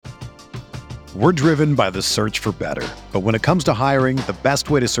We're driven by the search for better. But when it comes to hiring, the best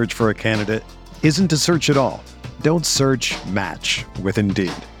way to search for a candidate isn't to search at all. Don't search, match with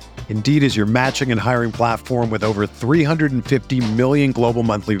Indeed. Indeed is your matching and hiring platform with over 350 million global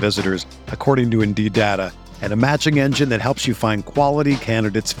monthly visitors, according to Indeed data, and a matching engine that helps you find quality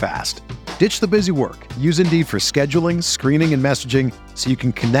candidates fast. Ditch the busy work. Use Indeed for scheduling, screening, and messaging so you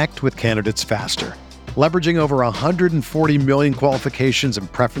can connect with candidates faster. Leveraging over 140 million qualifications and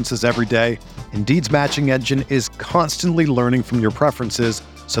preferences every day, Indeed's matching engine is constantly learning from your preferences,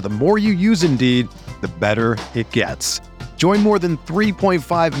 so the more you use Indeed, the better it gets. Join more than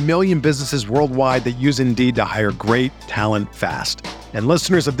 3.5 million businesses worldwide that use Indeed to hire great talent fast. And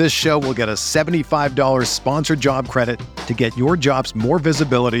listeners of this show will get a $75 sponsored job credit to get your jobs more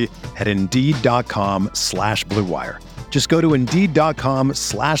visibility at Indeed.com/Blue Wire. Just go to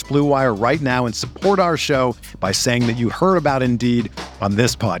Indeed.com/Blue Wire right now and support our show by saying that you heard about Indeed on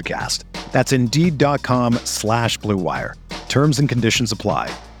this podcast. That's Indeed.com/Blue Wire. Terms and conditions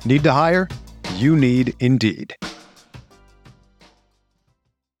apply. Need to hire? You need Indeed.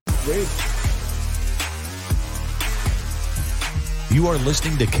 You are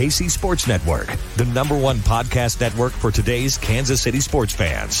listening to KC Sports Network, the #1 podcast network for today's Kansas City sports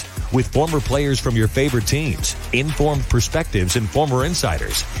fans. With former players from your favorite teams, informed perspectives, and former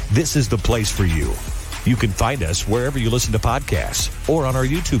insiders, this is the place for you. You can find us wherever you listen to podcasts or on our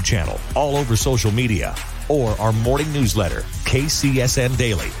YouTube channel, all over social media, or our morning newsletter, KCSN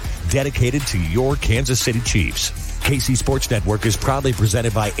Daily, dedicated to your Kansas City Chiefs. KC Sports Network is proudly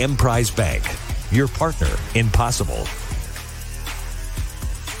presented by Emprise Bank, your partner in possible.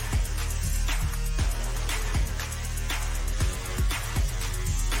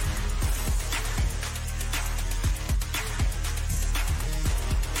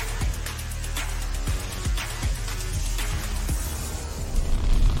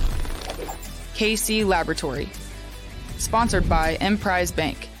 KC Laboratory, sponsored by Emprise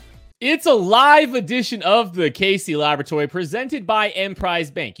Bank. It's a live edition of the KC Laboratory presented by Emprise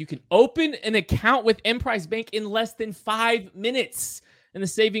Bank. You can open an account with Emprise Bank in less than 5 minutes, and the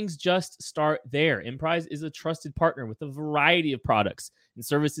savings just start there. Emprise is a trusted partner with a variety of products and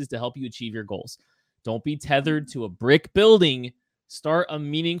services to help you achieve your goals. Don't be tethered to a brick building. Start a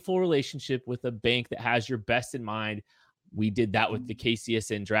meaningful relationship with a bank that has your best in mind. We did that with the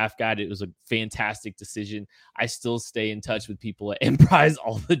KCSN draft guide. It was a fantastic decision. I still stay in touch with people at Emprise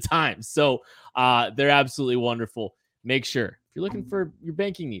all the time. So they're absolutely wonderful. Make sure, if you're looking for your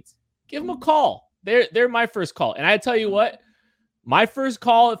banking needs, give them a call. They're my first call. And I tell you what, my first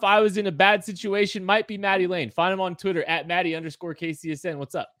call, if I was in a bad situation, might be Maddie Lane. Find him on Twitter at Maddie_KCSN.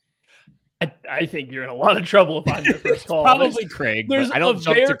 What's up? I think you're in a lot of trouble if I'm your first call. Probably Craig. There's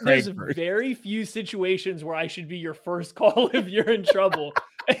very few situations where I should be your first call if you're in trouble.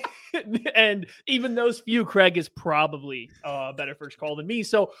 And even those few, Craig is probably a better first call than me.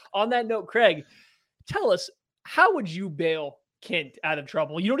 So on that note, Craig, tell us, how would you bail Kent out of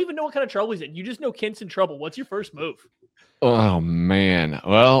trouble? You don't even know what kind of trouble he's in. You just know Kent's in trouble. What's your first move? Oh, man.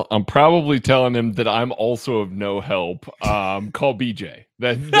 Well, I'm probably telling him that I'm also of no help. Call BJ.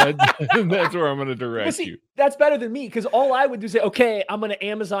 That's where I'm going to direct you. That's better than me, because all I would do is say, okay, I'm going to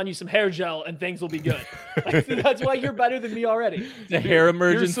Amazon you some hair gel and things will be good. That's why you're better than me already. The hair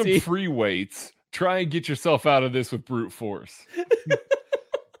emergency. Here's some free weights. Try and get yourself out of this with brute force.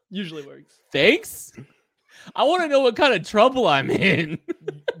 Usually works. Thanks. I want to know what kind of trouble I'm in.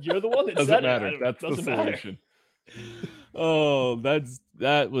 You're the one that doesn't said matter. it. That's the solution. Oh,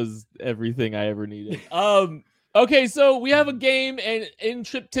 that was everything I ever needed. Okay, so we have a game, and in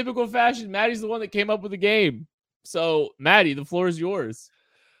typical fashion, Maddie's the one that came up with the game. So, Maddie, the floor is yours.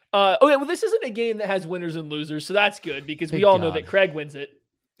 Okay, well, this isn't a game that has winners and losers, so that's good, because we all know that Craig wins it,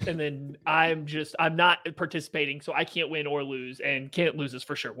 and then I'm not participating, so I can't win or lose, and Kent loses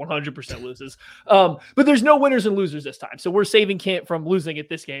for sure. 100% loses. But there's no winners and losers this time, so we're saving Kent from losing at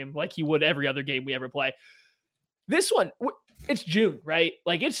this game like he would every other game we ever play. This one, it's June, right?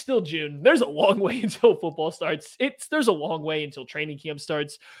 Like, it's still June. There's a long way until football starts. There's a long way until training camp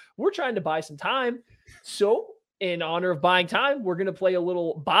starts. We're trying to buy some time. So, in honor of buying time, we're going to play a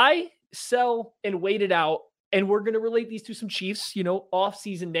little buy, sell, and wait it out. And we're going to relate these to some Chiefs,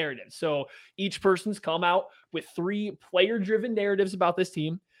 off-season narratives. So, each person's come out with 3 player-driven narratives about this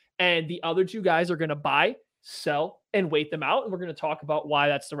team. And the other 2 guys are going to buy, sell, and wait them out. And we're going to talk about why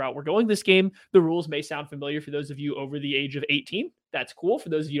that's the route we're going this game. The rules may sound familiar for those of you over the age of 18. That's cool. For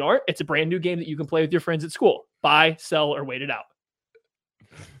those of you who aren't, it's a brand new game that you can play with your friends at school. Buy, sell, or wait it out.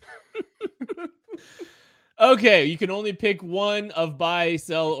 Okay, you can only pick one of buy,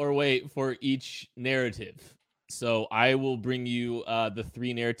 sell, or wait for each narrative. So I will bring you the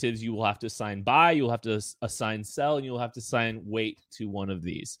three narratives you will have to assign buy, you'll have to assign sell, and you'll have to assign wait to one of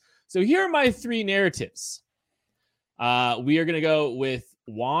these. So here are my three narratives. We are going to go with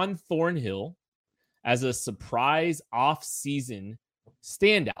Juan Thornhill as a surprise off-season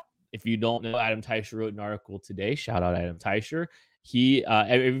standout. If you don't know, Adam Teicher wrote an article today. Shout out Adam Teicher.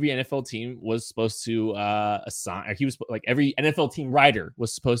 Every NFL team was supposed to assign. Every NFL team writer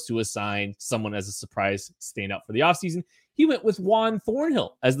was supposed to assign someone as a surprise standout for the offseason. He went with Juan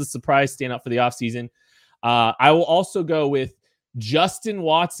Thornhill as the surprise standout for the offseason. I will also go with Justin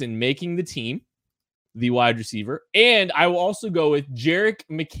Watson making the team, the wide receiver, and I will also go with Jerick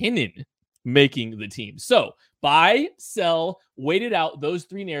McKinnon making the team. So buy, sell, wait it out. Those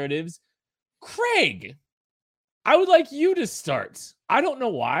three narratives. Craig, I would like you to start. I don't know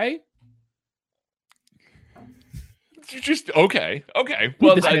why. You just okay.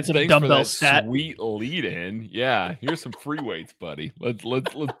 Well, thanks for that stat. Sweet lead in. Yeah, here's some free weights, buddy. Let's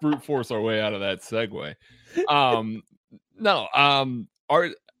brute force our way out of that segue. I'm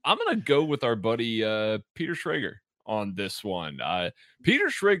gonna go with our buddy Peter Schrager on this one. Peter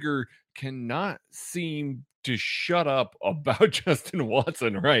Schrager cannot seem to shut up about Justin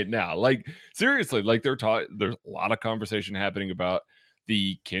Watson right now. Like, seriously, like there's a lot of conversation happening about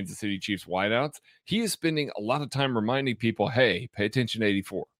the Kansas City Chiefs wideouts. He is spending a lot of time reminding people, hey, pay attention to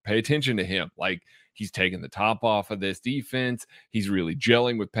 84. Pay attention to him. Like, he's taking the top off of this defense. He's really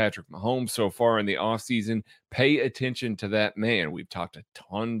gelling with Patrick Mahomes so far in the offseason. Pay attention to that man. We've talked a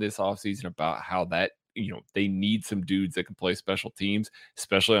ton this offseason about how that, they need some dudes that can play special teams,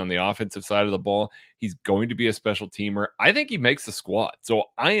 especially on the offensive side of the ball. He's going to be a special teamer. I think he makes the squad. So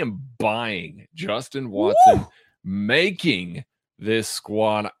I am buying Justin Watson making this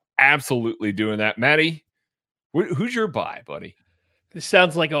squad. Absolutely doing that. Maddie, who's your buy, buddy? This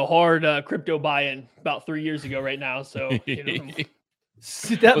sounds like a hard crypto buy-in about 3 years ago right now. So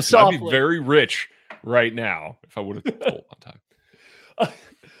sit that softly. I'd be very rich right now if I would have told on time.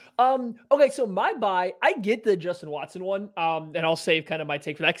 Okay, so my buy, I get the Justin Watson one, and I'll save kind of my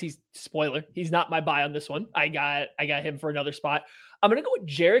take for that because he's not my buy on this one. I got him for another spot. I'm gonna go with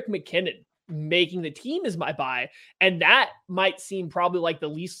Jerick McKinnon making the team as my buy, and that might seem probably like the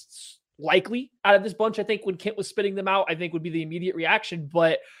least likely out of this bunch. I think when Kent was spitting them out, I think would be the immediate reaction,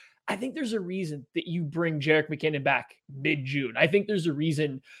 but I think there's a reason that you bring Jerick McKinnon back mid-June. I think there's a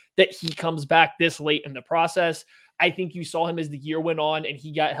reason that he comes back this late in the process. I think you saw him as the year went on and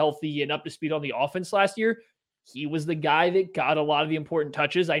he got healthy and up to speed on the offense last year. He was the guy that got a lot of the important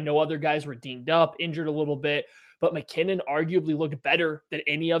touches. I know other guys were dinged up, injured a little bit, but McKinnon arguably looked better than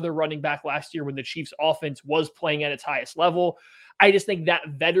any other running back last year when the Chiefs offense was playing at its highest level. I just think that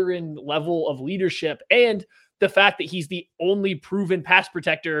veteran level of leadership and the fact that he's the only proven pass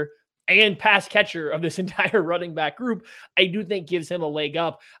protector and pass catcher of this entire running back group, I do think gives him a leg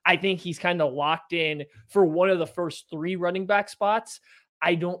up. I think he's kind of locked in for one of the first three running back spots.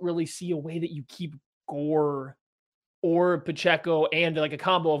 I don't really see a way that you keep Gore or Pacheco and like a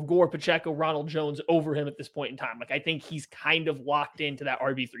combo of Gore, Pacheco, Ronald Jones over him at this point in time. Like, I think he's kind of locked into that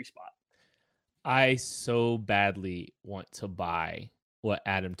RB3 spot. I so badly want to buy what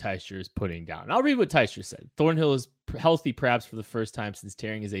Adam Teicher is putting down. And I'll read what Teicher said. Thornhill is healthy perhaps for the first time since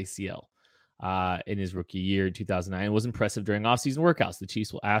tearing his ACL in his rookie year in 2009. It was impressive during offseason workouts. The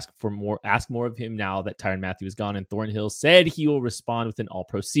Chiefs will ask more of him now that Tyrann Mathieu is gone, and Thornhill said he will respond with an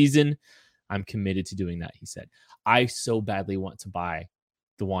all-pro season. I'm committed to doing that, he said. I so badly want to buy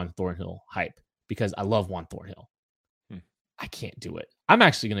the Juan Thornhill hype because I love Juan Thornhill. I can't do it. I'm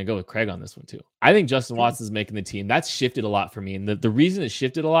actually going to go with Craig on this one too. I think Justin Watson's making the team. That's shifted a lot for me. And the reason it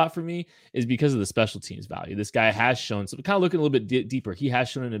shifted a lot for me is because of the special teams value. This guy has shown, so kind of looking a little bit deeper, he has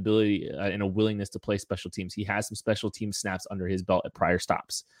shown an ability and a willingness to play special teams. He has some special team snaps under his belt at prior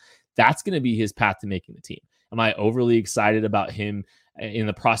stops. That's going to be his path to making the team. Am I overly excited about him in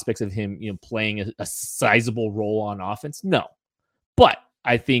the prospects of him, playing a sizable role on offense? No, but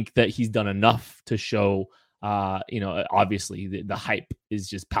I think that he's done enough to show obviously the hype is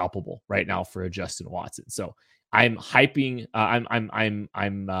just palpable right now for a Justin Watson. So I'm hyping.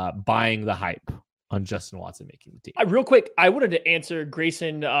 I'm buying the hype on Justin Watson making the team. Real quick, I wanted to answer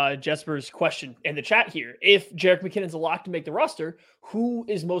Grayson Jesper's question in the chat here. If Jerick McKinnon's a lock to make the roster, who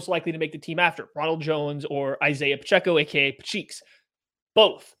is most likely to make the team after Ronald Jones or Isaiah Pacheco, aka Pacheeks?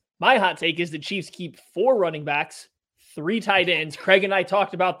 Both. My hot take is the Chiefs keep 4 running backs, 3 tight ends. Craig and I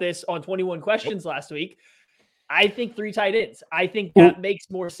talked about this on 21 Questions last week. I think 3 tight ends. I think that makes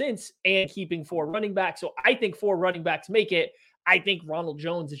more sense, and keeping 4 running backs. So I think 4 running backs make it. I think Ronald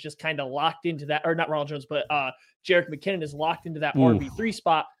Jones is just kind of locked into that, or not Ronald Jones, but Jerick McKinnon is locked into that RB3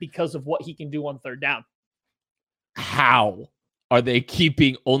 spot because of what he can do on third down. how are they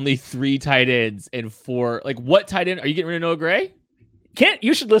keeping only 3 tight ends and 4? Like, what tight end are you getting rid of Noah Gray? Kent,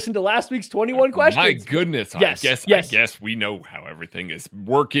 you should listen to last week's 21 questions. My goodness. Yes, I guess we know how everything is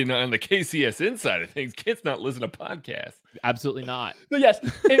working on the KCS inside of things. Kent's not listening to podcasts. Absolutely not. But yes,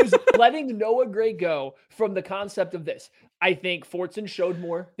 it was letting Noah Gray go from the concept of this. I think Fortson showed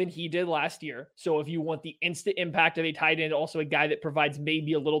more than he did last year. So if you want the instant impact of a tight end, also a guy that provides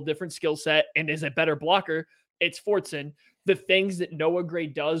maybe a little different skill set and is a better blocker, it's Fortson. The things that Noah Gray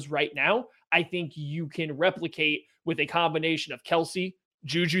does right now, I think you can replicate with a combination of Kelsey,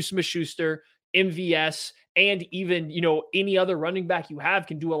 Juju Smith-Schuster, MVS, and even, any other running back you have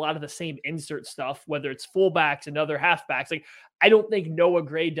can do a lot of the same insert stuff, whether it's fullbacks and other halfbacks. Like, I don't think Noah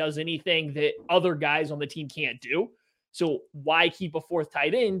Gray does anything that other guys on the team can't do. So why keep a 4th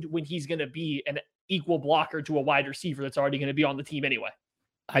tight end when he's going to be an equal blocker to a wide receiver that's already going to be on the team anyway?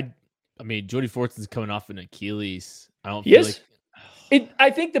 I mean, Jody Fortson's coming off an Achilles. I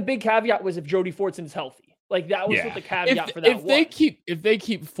think the big caveat was if Jody Fortson is healthy. Like, that was what the caveat for that was. If they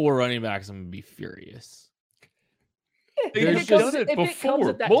keep 4 running backs, I'm gonna be furious. They've done it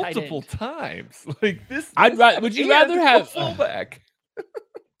before multiple times. Like this. Would you rather have fullback?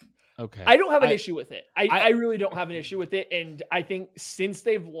 Okay. I don't have an issue with it. I really don't have an issue with it. And I think since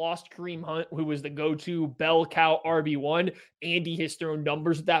they've lost Kareem Hunt, who was the go-to bell cow RB1, Andy has thrown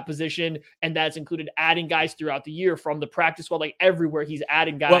numbers at that position. And that's included adding guys throughout the year from the practice squad, like everywhere he's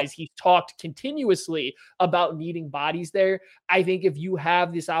adding guys. Well, he's talked continuously about needing bodies there. I think if you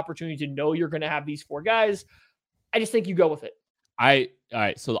have this opportunity to know you're going to have these 4 guys, I just think you go with it. All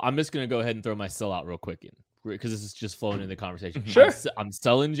right. So I'm just going to go ahead and throw my sell out real quick because this is just flowing in the conversation. Sure. I'm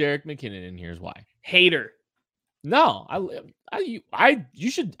selling Jerick McKinnon, and here's why. Hater. No, I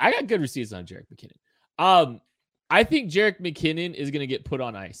got good receipts on Jerick McKinnon. I think Jerick McKinnon is going to get put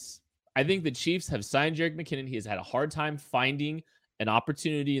on ice. I think the Chiefs have signed Jerick McKinnon. He has had a hard time finding an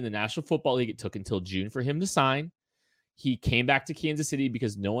opportunity in the National Football League. It took until June for him to sign. He came back to Kansas City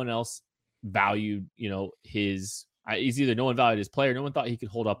because no one else valued, he's either no one valued his player. No one thought he could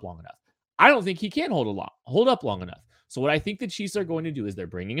hold up long enough. I don't think he can hold up long enough. So what I think the Chiefs are going to do is they're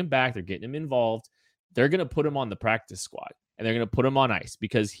bringing him back. They're getting him involved. They're going to put him on the practice squad and they're going to put him on ice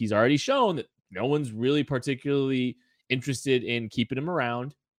because he's already shown that no one's really particularly interested in keeping him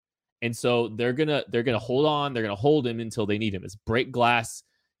around. And so they're going to hold on. They're going to hold him until they need him. It's break glass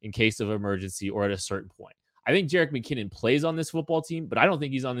in case of emergency or at a certain point. I think Jerick McKinnon plays on this football team, but I don't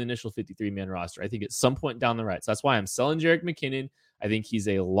think he's on the initial 53-man roster. I think at some point down the road. So that's why I'm selling Jerick McKinnon. I think he's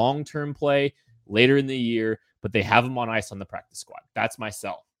a long-term play later in the year, but they have him on ice on the practice squad. That's my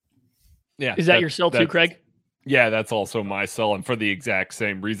sell. Yeah. Is that your sell too, Craig? Yeah, that's also my sell, and for the exact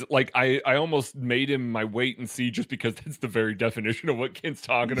same reason. Like I almost made him my wait and see just because that's the very definition of what Kent's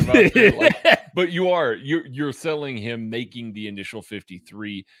talking about. But you're selling him making the initial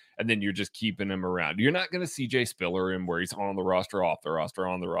 53, and then you're just keeping him around. You're not going to CJ Spiller him where he's on the roster, off the roster,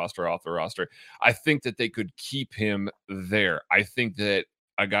 on the roster, off the roster. I think that they could keep him there. I think that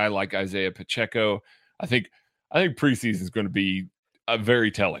a guy like Isaiah Pacheco, I think preseason is going to be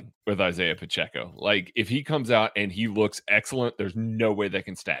very telling with Isaiah Pacheco. Like if he comes out and he looks excellent, there's no way they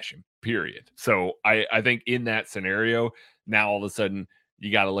can stash him, period. So I think in that scenario, now all of a sudden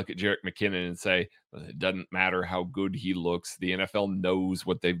you got to look at Jerick McKinnon and say, it doesn't matter how good he looks. The NFL knows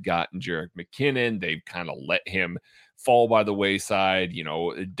what they've got in Jerick McKinnon. They've kind of let him fall by the wayside,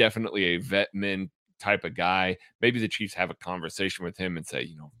 definitely a vetman type of guy. Maybe the Chiefs have a conversation with him and say,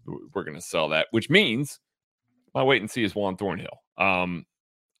 we're going to sell that, which means my wait and see is Juan Thornhill.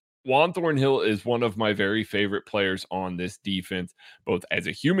 Juan Thornhill is one of my very favorite players on this defense, both as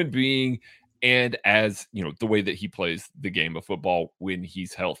a human being and as, the way that he plays the game of football when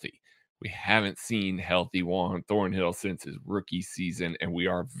he's healthy. We haven't seen healthy Juan Thornhill since his rookie season, and we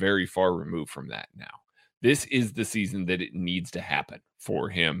are very far removed from that now. This is the season that it needs to happen for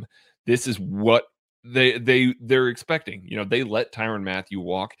him. This is what they're expecting. They let Tyrann Mathieu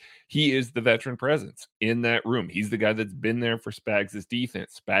walk. He is the veteran presence in that room. He's the guy that's been there for Spags'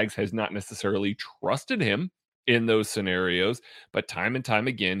 defense. Spags has not necessarily trusted him in those scenarios, but time and time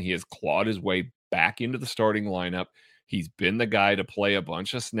again, he has clawed his way back into the starting lineup. He's been the guy to play a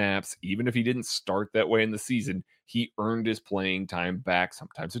bunch of snaps. Even if he didn't start that way in the season, he earned his playing time back.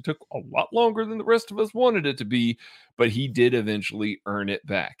 Sometimes it took a lot longer than the rest of us wanted it to be, but he did eventually earn it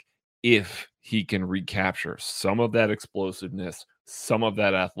back. If he can recapture some of that explosiveness, some of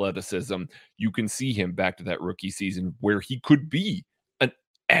that athleticism, you can see him back to that rookie season where he could be an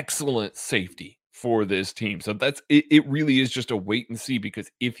excellent safety for this team. So that's it really is just a wait and see, because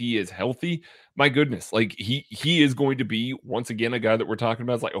if he is healthy, my goodness, like he is going to be once again a guy that we're talking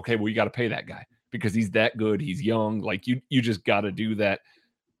about. It's like, okay, well, you got to pay that guy because he's that good. He's young. Like you just got to do that,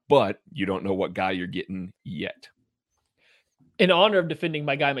 but you don't know what guy you're getting yet. In honor of defending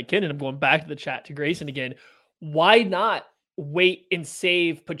my guy McKinnon, I'm going back to the chat to Grayson again. Why not wait and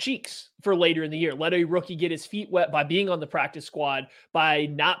save Pacheeks for later in the year? Let a rookie get his feet wet by being on the practice squad, by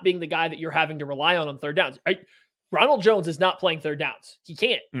not being the guy that you're having to rely on third downs. Ronald Jones is not playing third downs. He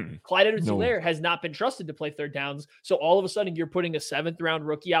can't. Clyde Edwards-Helaire has not been trusted to play third downs. So all of a sudden you're putting a 7th-round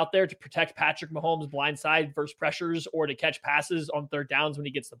rookie out there to protect Patrick Mahomes' blindside versus pressures or to catch passes on third downs when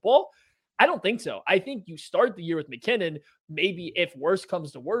he gets the ball. I don't think so. I think you start the year with McKinnon. Maybe if worse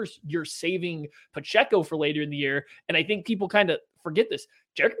comes to worse, you're saving Pacheco for later in the year. And I think people kind of forget this.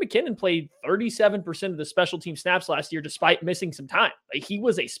 Jerick McKinnon played 37% of the special team snaps last year, despite missing some time. Like, he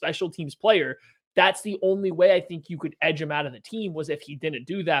was a special teams player. That's the only way I think you could edge him out of the team, was if he didn't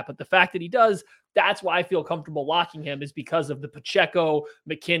do that. But the fact that he does, that's why I feel comfortable locking him, is because of the Pacheco,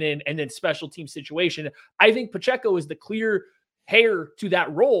 McKinnon, and then special team situation. I think Pacheco is the clear heir to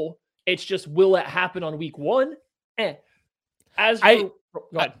that role. It's just, will it happen on week 1? Go ahead.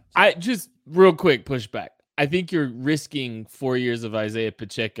 I just real quick pushback. I think you're risking 4 years of Isaiah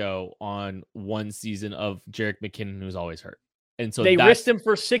Pacheco on one season of Jerick McKinnon, who's always hurt. And so they risked him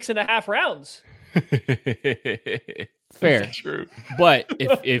for 6.5 rounds. Fair. That's true. But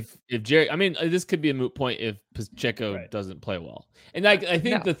if Jerick, I mean, this could be a moot point if Pacheco doesn't play well. And I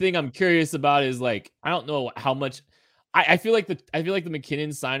think the thing I'm curious about is, like, I don't know how much. I feel like the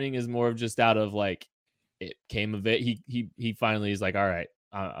McKinnon signing is more of just out of, like, it came of it. He finally is like, all right,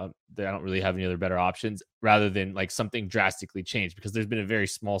 I don't really have any other better options, rather than like something drastically changed, because there's been a very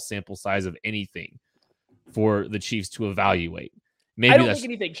small sample size of anything for the Chiefs to evaluate. Maybe I don't think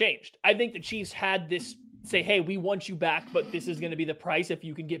anything changed. I think the Chiefs had this say, hey, we want you back, but this is going to be the price. If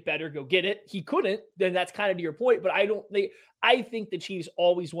you can get better, go get it. He couldn't, then that's kind of to your point. But I think the Chiefs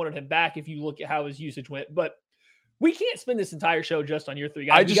always wanted him back if you look at how his usage went. But we can't spend this entire show just on your 3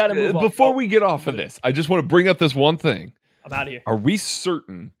 guys. We got to move on. Before we get off of this, I just want to bring up this one thing. I'm out of here. Are we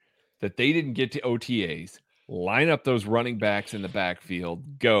certain that they didn't get to OTAs, line up those running backs in the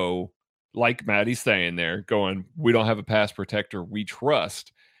backfield, go, like Maddie's saying there, going, we don't have a pass protector we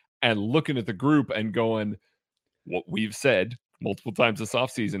trust, and looking at the group and going, what we've said multiple times this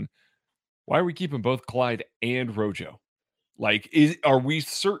offseason, why are we keeping both Clyde and Rojo? Like, are we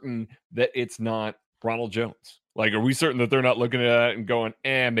certain that it's not Ronald Jones? Like, are we certain that they're not looking at it and going,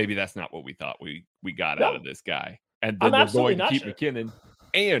 maybe that's not what we thought we got out of this guy? And then they're going to keep McKinnon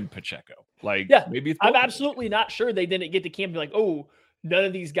and Pacheco. Like, maybe it's I'm absolutely not sure they didn't get to camp and be like, oh, none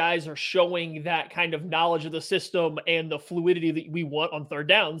of these guys are showing that kind of knowledge of the system and the fluidity that we want on third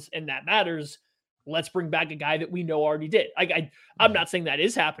downs, and that matters. Let's bring back a guy that we know already did. I'm not saying that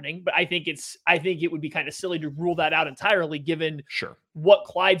is happening, but I think it would be kind of silly to rule that out entirely, given what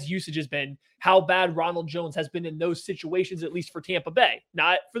Clyde's usage has been, how bad Ronald Jones has been in those situations, at least for Tampa Bay,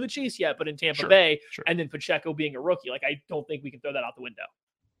 not for the Chiefs yet, but in Tampa Bay, and then Pacheco being a rookie. Like, I don't think we can throw that out the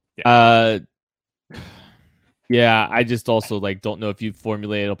window. Yeah, I just also don't know if you've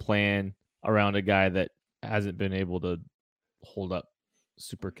formulated a plan around a guy that hasn't been able to hold up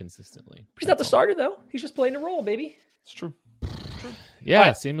super consistently. He's not the starter, though. He's just playing a role, baby. It's true.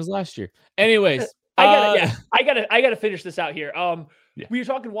 Yeah, same as last year. Anyways, I gotta finish this out here. We were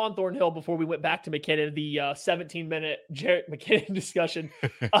talking Juan Thornhill before we went back to McKinnon, the 17-minute Jerick McKinnon discussion.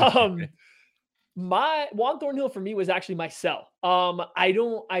 My Juan Thornhill for me was actually my sell. I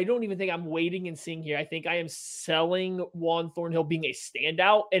don't even think I'm waiting and seeing here. I think I am selling Juan Thornhill being a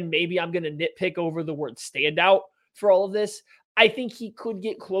standout, and maybe I'm going to nitpick over the word standout for all of this. I think he could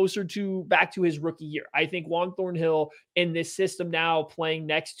get closer back to his rookie year. I think Juan Thornhill in this system now, playing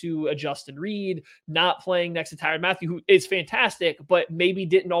next to a Justin Reed, not playing next to Tyrann Mathieu, who is fantastic, but maybe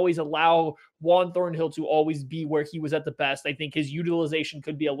didn't always allow Juan Thornhill to always be where he was at the best. I think his utilization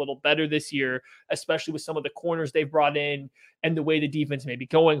could be a little better this year, especially with some of the corners they've brought in and the way the defense may be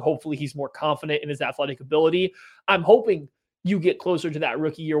going. Hopefully he's more confident in his athletic ability. I'm hoping you get closer to that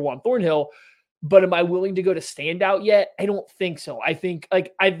rookie year Juan Thornhill. But am I willing to go to standout yet? I don't think so. I think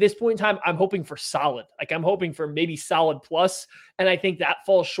at this point in time, I'm hoping for solid. I'm hoping for maybe solid plus. And I think that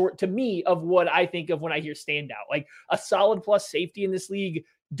falls short to me of what I think of when I hear standout. Like, a solid plus safety in this league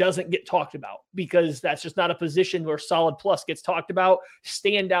doesn't get talked about, because that's just not a position where solid plus gets talked about.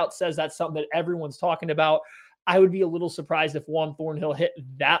 Standout says that's something that everyone's talking about. I would be a little surprised if Juan Thornhill hit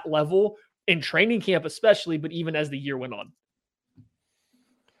that level in training camp, especially, but even as the year went on.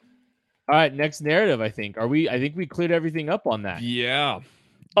 All right, next narrative, I think. I think we cleared everything up on that. Yeah.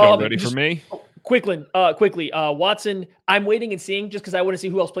 Y'all ready for me? Quickly, Watson, I'm waiting and seeing just because I want to see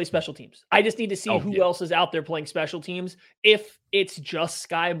who else plays special teams. I just need to see who else is out there playing special teams. If it's just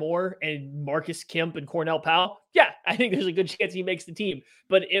Sky Moore and Marcus Kemp and Cornell Powell, yeah, I think there's a good chance he makes the team.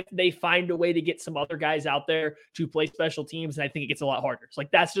 But if they find a way to get some other guys out there to play special teams, I think it gets a lot harder. So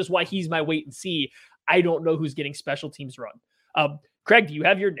that's just why he's my wait and see. I don't know who's getting special teams run. Craig, do you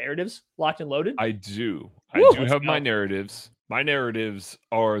have your narratives locked and loaded? I do. I do have my narratives. My narratives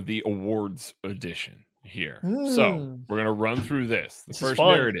are the awards edition here. So we're going to run through this. The first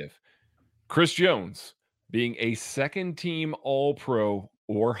narrative, Chris Jones being a second team All-Pro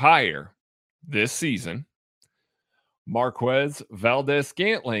or higher this season. Marquez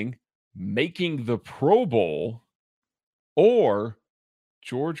Valdes-Scantling making the Pro Bowl, or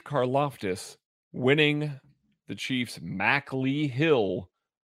George Karlaftis winning the Chiefs' Mac Lee Hill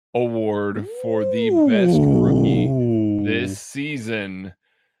Award for the best rookie this season.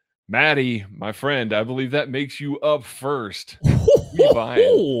 Maddie, my friend, I believe that makes you up first.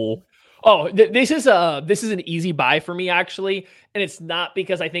 This is an easy buy for me, actually. And it's not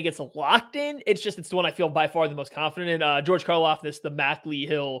because I think it's locked in. It's just, it's the one I feel by far the most confident in. George Karlaftis, the Mac Lee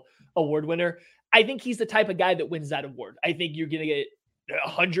Hill Award winner. I think he's the type of guy that wins that award. I think you're going to get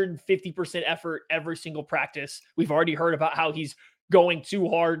 150% effort every single practice. We've already heard about how he's going too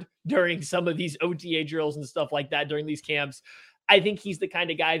hard during some of these OTA drills and stuff like that during these camps. I think he's the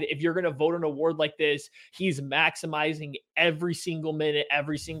kind of guy that if you're going to vote an award like this, he's maximizing every single minute,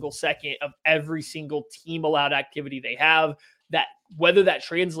 every single second of every single team allowed activity they have. That whether that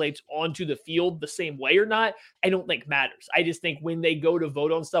translates onto the field the same way or not, I don't think matters. I just think when they go to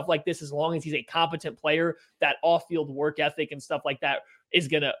vote on stuff like this, as long as he's a competent player, that off-field work ethic and stuff like that is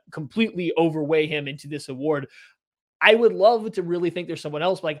going to completely overweigh him into this award. I would love to really think there's someone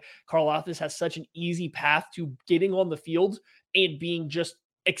else like Karlaftis has such an easy path to getting on the field and being just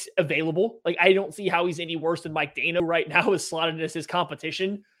available. Like, I don't see how he's any worse than Mike Dano right now is slotted as his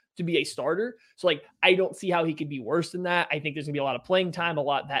competition to be a starter. So I don't see how he could be worse than that. I think there's gonna be a lot of playing time,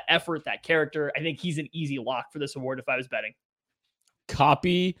 that effort, that character. I think he's an easy lock for this award if I was betting.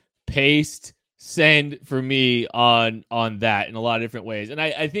 Copy, paste, send for me on that in a lot of different ways. And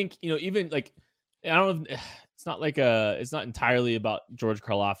I think, even I don't know, it's not entirely about George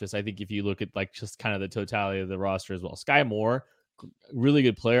Karlaftis. I think if you look at just kind of the totality of the roster as well, Sky Moore, really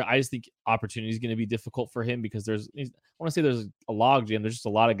good player. I just think opportunity is going to be difficult for him because there's a log jam. There's just a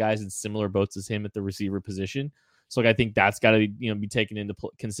lot of guys in similar boats as him at the receiver position. So I think that's got to be taken into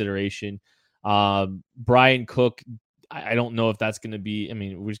consideration. Brian Cook, I don't know if that's going to be. I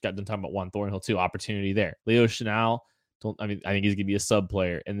mean, we just got done talking about Juan Thornhill too. Opportunity there. Leo Chenal. I think he's gonna be a sub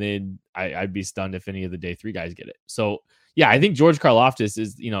player, and then I'd be stunned if any of the day 3 guys get it. So yeah, I think George Karlaftis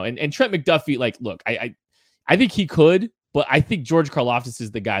is, and Trent McDuffie. Look, I think he could, but I think George Karlaftis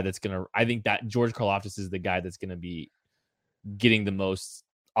is the guy that's gonna. I think that George Karlaftis is the guy that's gonna be getting the most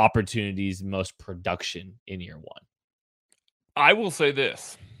opportunities, most production in year 1. I will say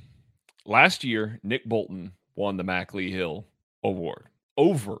this: last year, Nick Bolton won the Mac Lee Hill Award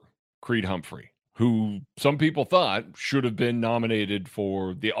over Creed Humphrey, who some people thought should have been nominated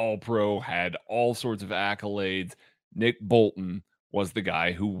for the All-Pro, had all sorts of accolades. Nick Bolton was the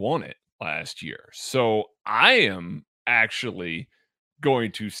guy who won it last year. So I am actually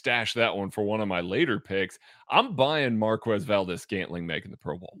going to stash that one for one of my later picks. I'm buying Marquez Valdes-Scantling making the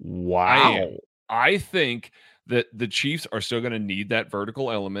Pro Bowl. Wow. I think that the Chiefs are still going to need that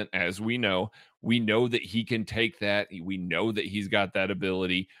vertical element, as we know. We know that he can take that. We know that he's got that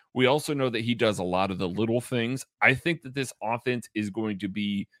ability. We also know that he does a lot of the little things. I think that this offense is going to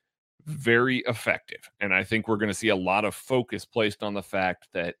be very effective. And I think we're going to see a lot of focus placed on the fact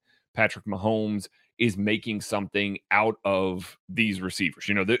that Patrick Mahomes is making something out of these receivers.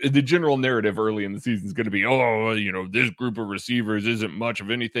 The general narrative early in the season is going to be, this group of receivers isn't much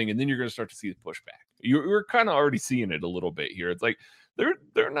of anything. And then you're going to start to see the pushback. You're kind of already seeing it a little bit here. It's like,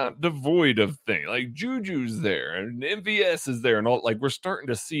 they're not devoid of things. Like Juju's there and MVS is there and all. We're starting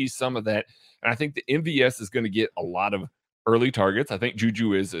to see some of that. And I think the MVS is going to get a lot of early targets. I think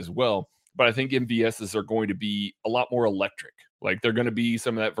Juju is as well. But I think MVSs are going to be a lot more electric. They're going to be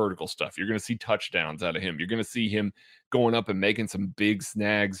some of that vertical stuff. You're going to see touchdowns out of him. You're going to see him going up and making some big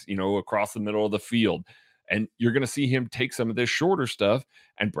snags, across the middle of the field. And you're going to see him take some of this shorter stuff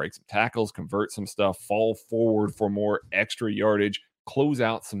and break some tackles, convert some stuff, fall forward for more extra yardage, close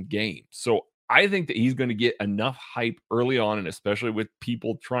out some games. So I think that he's going to get enough hype early on, and especially with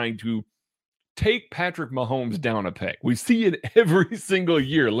people trying to take Patrick Mahomes down a peg. We see it every single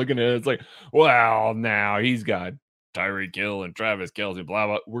year looking at it. It's like, well, now he's got Tyreek Hill and Travis Kelce, blah,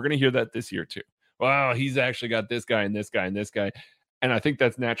 blah. We're going to hear that this year too. Well, he's actually got this guy and this guy and this guy. And I think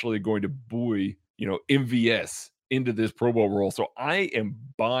that's naturally going to buoy, MVS into this Pro Bowl role. So I am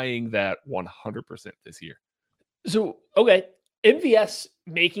buying that 100% this year. So, okay. MVS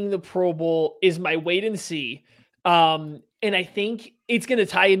making the Pro Bowl is my wait and see. And I think it's going to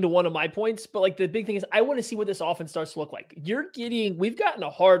tie into one of my points, but like the big thing is I want to see what this offense starts to look like. We've gotten a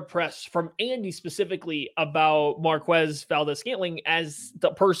hard press from Andy specifically about Marquez Valdes-Scantling as the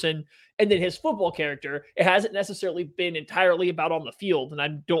person and then his football character. It hasn't necessarily been entirely about on the field, and I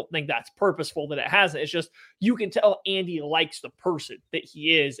don't think that's purposeful that it hasn't. It's just you can tell Andy likes the person that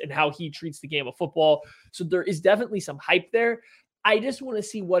he is and how he treats the game of football. So there is definitely some hype there. I just want to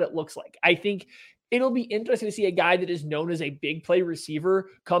see what it looks like. I think it'll be interesting to see a guy that is known as a big play receiver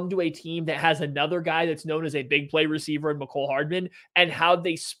come to a team that has another guy that's known as a big play receiver in Mecole Hardman, and how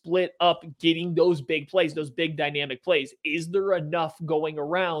they split up getting those big plays, those big dynamic plays. Is there enough going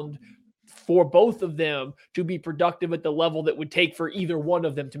around for both of them to be productive at the level that would take for either one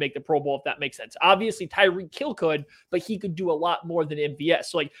of them to make the Pro Bowl, if that makes sense? Obviously, Tyreek Hill could, but he could do a lot more than MVS.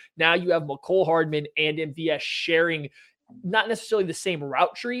 So like now you have Mecole Hardman and MVS sharing not necessarily the same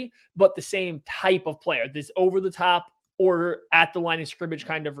route tree, but the same type of player, this over the top or at the line of scrimmage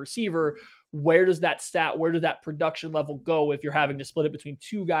kind of receiver. Where does that production level go if you're having to split it between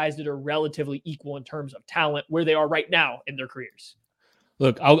two guys that are relatively equal in terms of talent where they are right now in their careers?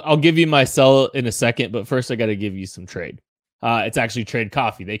 Look, I'll give you my sell in a second, but first I got to give you some trade. It's actually Trade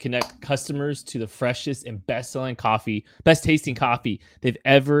Coffee. They connect customers to the freshest and best tasting coffee they've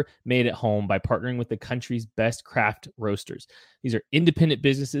ever made at home by partnering with the country's best craft roasters. These are independent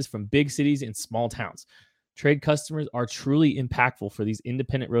businesses from big cities and small towns. Trade customers are truly impactful for these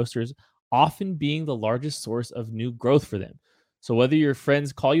independent roasters, often being the largest source of new growth for them. So whether your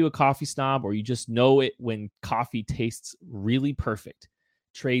friends call you a coffee snob or you just know it when coffee tastes really perfect,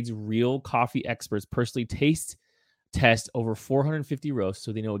 Trade's real coffee experts personally test over 450 roasts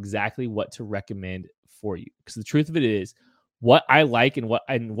so they know exactly what to recommend for you. Because the truth of it is, what I like and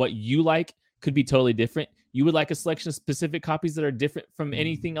what you like could be totally different. You would like a selection of specific coffees that are different from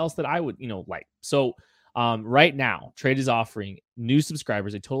anything else that I would, like. So right now, Trade is offering new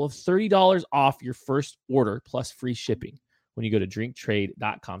subscribers a total of $30 off your first order plus free shipping when you go to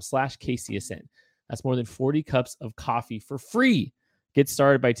drinktrade.com/KCSN. That's more than 40 cups of coffee for free. Get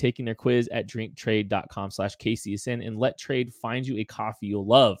started by taking their quiz at drinktrade.com/KCSN and let Trade find you a coffee you'll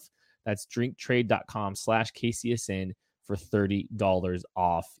love. That's drinktrade.com/KCSN for $30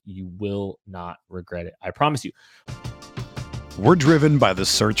 off. You will not regret it. I promise you. We're driven by the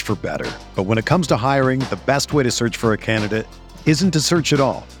search for better. But when it comes to hiring, the best way to search for a candidate isn't to search at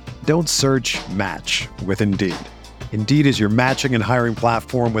all. Don't search, match with Indeed. Indeed is your matching and hiring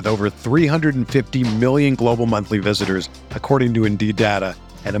platform with over 350 million global monthly visitors, according to Indeed data,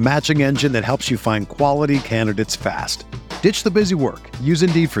 and a matching engine that helps you find quality candidates fast. Ditch the busy work. Use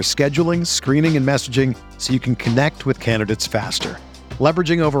Indeed for scheduling, screening, and messaging so you can connect with candidates faster.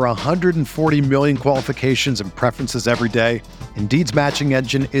 Leveraging over 140 million qualifications and preferences every day, Indeed's matching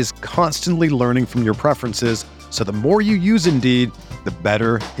engine is constantly learning from your preferences, so the more you use Indeed, the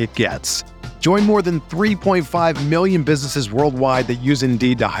better it gets. Join more than 3.5 million businesses worldwide that use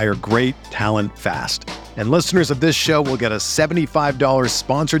Indeed to hire great talent fast. And listeners of this show will get a $75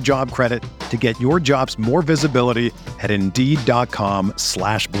 sponsored job credit to get your jobs more visibility at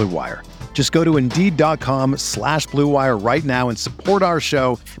Indeed.com/Blue Wire. Just go to Indeed.com/Blue Wire right now and support our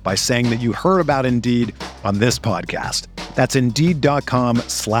show by saying that you heard about Indeed on this podcast. That's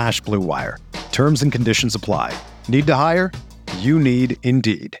Indeed.com/Blue Wire. Terms and conditions apply. Need to hire? You need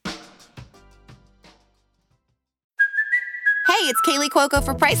Indeed. Hey, it's Kaylee Cuoco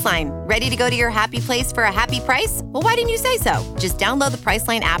for Priceline. Ready to go to your happy place for a happy price? Well, why didn't you say so? Just download the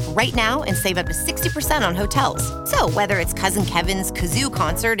Priceline app right now and save up to 60% on hotels. So whether it's Cousin Kevin's Kazoo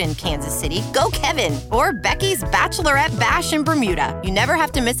Concert in Kansas City, go Kevin, or Becky's Bachelorette Bash in Bermuda, you never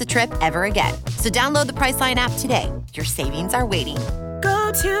have to miss a trip ever again. So download the Priceline app today. Your savings are waiting.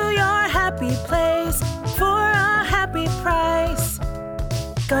 Go to your happy place for a happy price.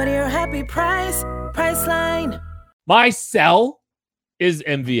 Go to your happy price, Priceline. My sell is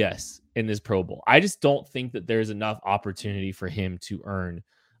MVS in this Pro Bowl. I just don't think that there's enough opportunity for him to earn,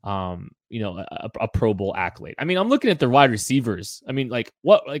 a Pro Bowl accolade. I mean, I'm looking at the wide receivers. I mean, we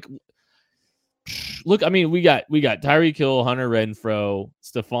got Tyreek Hill, Hunter Renfrow,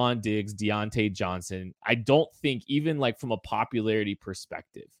 Stephon Diggs, Deontay Johnson. I don't think even from a popularity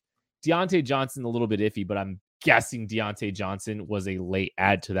perspective, Deontay Johnson a little bit iffy, but I'm guessing Deontay Johnson was a late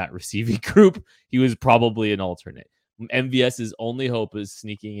add to that receiving group. He was probably an alternate. MVS's only hope is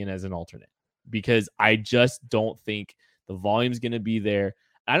sneaking in as an alternate because I just don't think the volume is going to be there.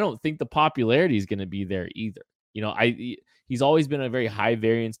 I don't think the popularity is going to be there either. He he's always been a very high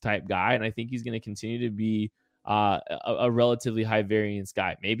variance type guy, and I think he's going to continue to be a relatively high variance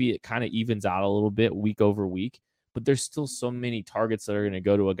guy. Maybe it kind of evens out a little bit week over week, but there's still so many targets that are going to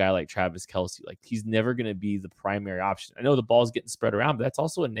go to a guy like Travis Kelce. Like, he's never going to be the primary option. I know the ball's getting spread around, but that's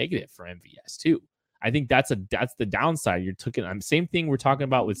also a negative for MVS too. I think that's the downside. You're taking same thing we're talking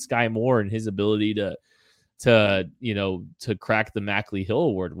about with Sky Moore and his ability to crack the Mackley Hill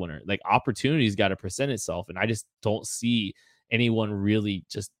Award winner. Like, opportunity's got to present itself, and I just don't see anyone really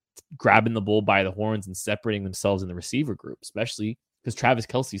just grabbing the bull by the horns and separating themselves in the receiver group, especially because Travis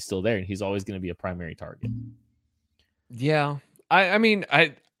Kelce's still there and he's always going to be a primary target. Yeah. I mean,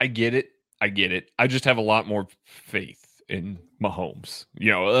 I get it. I just have a lot more faith in Mahomes.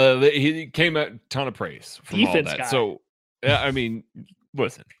 He came at a ton of praise from defense all that. Guy. So, I mean,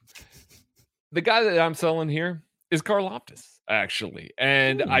 listen, the guy that I'm selling here is Karlaftis, actually.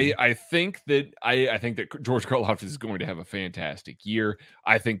 And I think that George Karlaftis is going to have a fantastic year.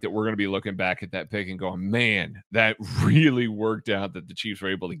 I think that we're going to be looking back at that pick and going, man, that really worked out that the Chiefs were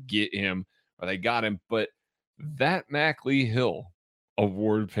able to get him, or they got him. But that Mackley Hill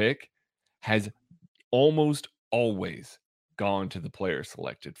Award pick has almost always gone to the player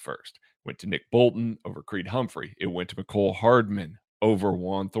selected first. Went to Nick Bolton over Creed Humphrey. It went to McCole Hardman over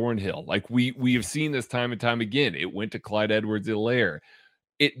Juan Thornhill. Like we have seen this time and time again. It went to Clyde Edwards-Helaire.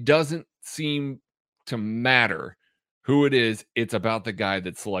 It doesn't seem to matter who it is. It's about the guy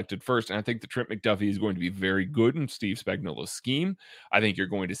that's selected first. And I think that Trent McDuffie is going to be very good in Steve Spagnuolo's scheme. I think you're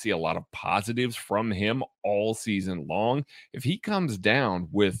going to see a lot of positives from him all season long. If he comes down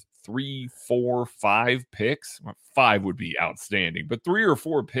with 3, 4, 5 picks, 5 would be outstanding, but 3 or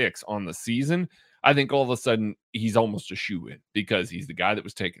 4 picks on the season, I think all of a sudden he's almost a shoo-in because he's the guy that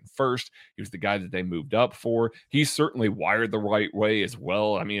was taken first. He was the guy that they moved up for. He's certainly wired the right way as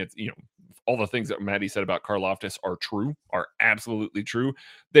well. I mean, it's, all the things that Maddie said about Karlaftis are absolutely true.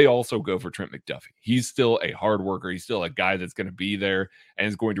 They also go for Trent McDuffie. He's still a hard worker. He's still a guy that's going to be there and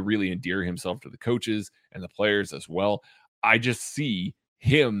is going to really endear himself to the coaches and the players as well. I just see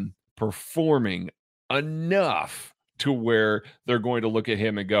him performing enough to where they're going to look at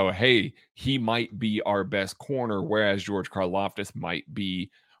him and go, hey, he might be our best corner, whereas George Karlaftis might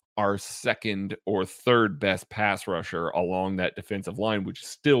be our second or third best pass rusher along that defensive line, which is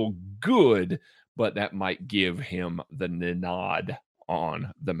still good, but that might give him the nod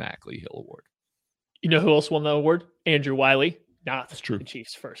on the Mackley Hill Award. You know who else won the award? Andrew Wiley. Not That's true. The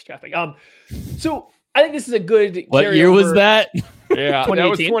Chiefs' first draft pick. So I think this is a good. What year was that? Yeah, that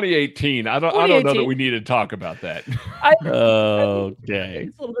was 2018. I don't know that we need to talk about that. Okay,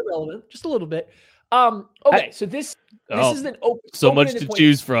 it's a little bit relevant, just a little bit. Okay, so this is an so much to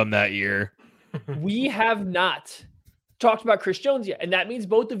choose from that year. We have not talked about Chris Jones yet, and that means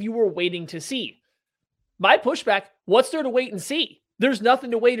both of you were waiting to see. My pushback: what's there to wait and see? There's nothing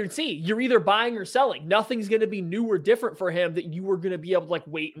to wait and see. You're either buying or selling. Nothing's going to be new or different for him that you were going to be able to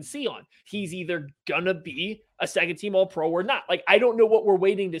wait and see on. He's either going to be a second team All-Pro or not. I don't know what we're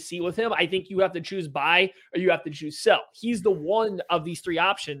waiting to see with him. I think you have to choose buy or you have to choose sell. He's the one of these 3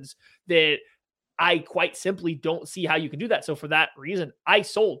 options that I quite simply don't see how you can do that. So for that reason, I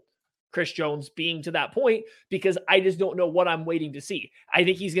sold Chris Jones being to that point because I just don't know what I'm waiting to see. I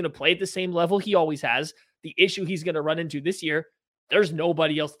think he's going to play at the same level he always has. The issue he's going to run into this year, there's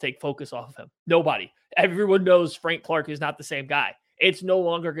nobody else to take focus off of him. Nobody. Everyone knows Frank Clark is not the same guy. It's no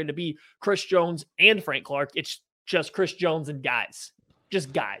longer going to be Chris Jones and Frank Clark. It's just Chris Jones and guys.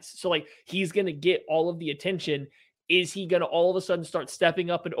 Just guys. So he's going to get all of the attention. Is he going to all of a sudden start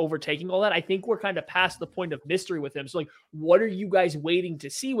stepping up and overtaking all that? I think we're kind of past the point of mystery with him. So what are you guys waiting to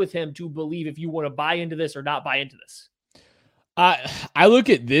see with him to believe if you want to buy into this or not buy into this? I look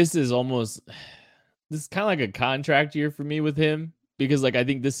at this as almost, this is kind of like a contract year for me with him. Because I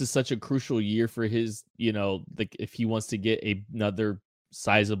think this is such a crucial year for his, if he wants to get another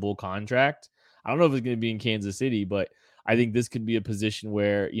sizable contract. I don't know if it's going to be in Kansas City, but I think this could be a position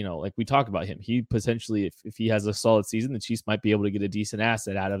where, like we talk about him, he potentially, if he has a solid season, the Chiefs might be able to get a decent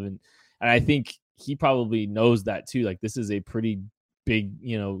asset out of him. And I think he probably knows that too. This is a pretty big,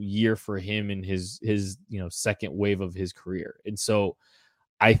 year for him in his second wave of his career. And so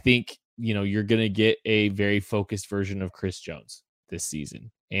I think, you're going to get a very focused version of Chris Jones this season.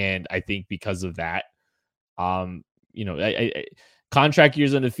 And I think because of that, contract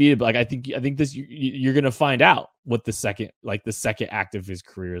years undefeated, but I think this, you're going to find out what the second act of his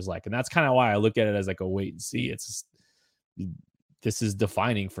career is like. And that's kind of why I look at it as a wait and see. It's just, this is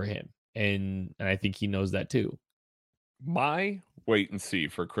defining for him. And I think he knows that too. My wait and see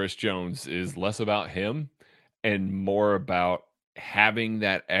for Chris Jones is less about him and more about having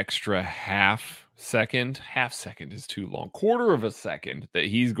that extra half second. Half second is too long. Quarter of a second that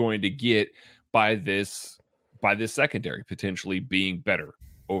he's going to get by this secondary potentially being better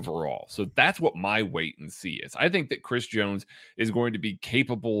overall. So that's what my wait and see is. I think that Chris Jones is going to be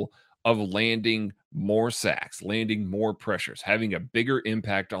capable of landing more sacks, landing more pressures, having a bigger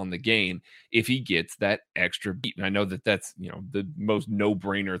impact on the game if he gets that extra beat. And I know that that's, the most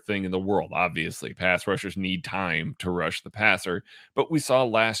no-brainer thing in the world. Obviously, pass rushers need time to rush the passer, but we saw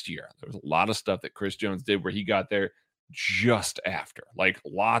last year, there was a lot of stuff that Chris Jones did where he got there just after. Like,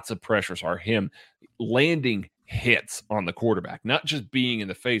 lots of pressures are him landing hits on the quarterback, not just being in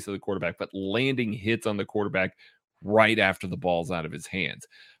the face of the quarterback, but landing hits on the quarterback right after the ball's out of his hands.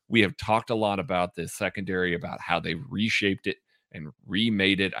 We have talked a lot about this secondary, about how they reshaped it and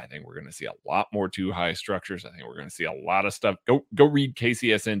remade it. I think we're going to see a lot more too high structures. I think we're going to see a lot of stuff. Go read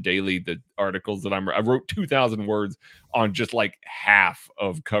KCSN Daily, the articles that I wrote 2,000 words on just like half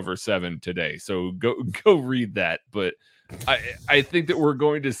of Cover 7 today. So go read that. But I think that we're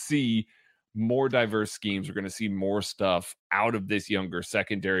going to see more diverse schemes. We're going to see more stuff out of this younger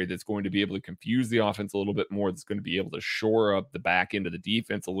secondary that's going to be able to confuse the offense a little bit more. That's going to be able to shore up the back end of the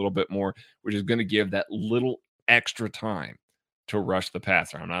defense a little bit more, which is going to give that little extra time to rush the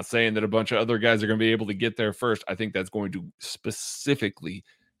passer. I'm not saying that a bunch of other guys are going to be able to get there first. I think that's going to specifically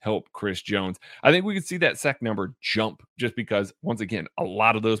help Chris Jones. I think we could see that sack number jump just because, once again, a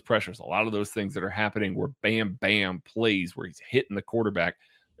lot of those pressures, a lot of those things that are happening were bam, bam plays where he's hitting the quarterback.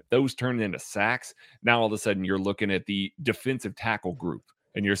 Those turn into sacks. Now all of a sudden you're looking at the defensive tackle group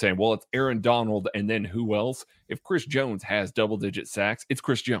and you're saying, well, it's Aaron Donald and then who else? If Chris Jones has double-digit sacks, it's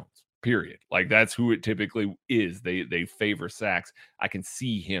Chris Jones, period. Like, that's who it typically is. They favor sacks. I can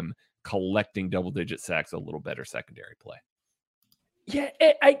see him collecting double-digit sacks, a little better secondary play. Yeah,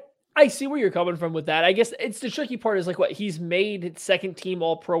 I see where you're coming from with that. I guess it's the tricky part is like what he's made second team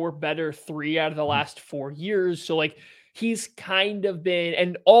All-Pro or better 3 out of the last 4 years. So like, he's kind of been,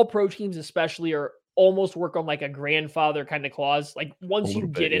 and all pro teams especially are almost work on like a grandfather kind of clause. Like, once you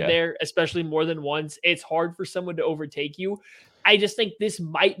get in there, especially more than once, it's hard for someone to overtake you. I just think this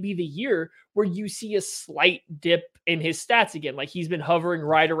might be the year where you see a slight dip in his stats again. Like, he's been hovering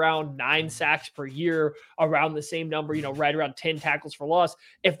right around 9 sacks per year, around the same number, right around 10 tackles for loss.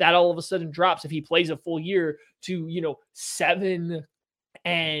 If that all of a sudden drops, if he plays a full year to, 7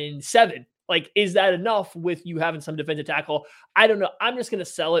 and 7, like, is that enough with you having some defensive tackle? I don't know. I'm just going to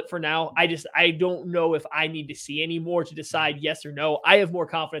sell it for now. I don't know if I need to see any more to decide yes or no. I have more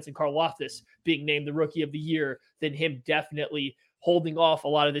confidence in Karlaftis being named the Rookie of the Year than him definitely holding off a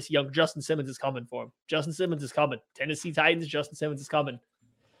lot of this young Justin Simmons is coming for him. Justin Simmons is coming. Tennessee Titans, Justin Simmons is coming.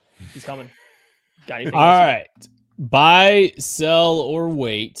 He's coming. Got anything All else? right. Buy, sell, or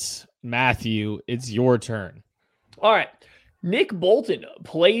wait. Matthew, it's your turn. All right. Nick Bolton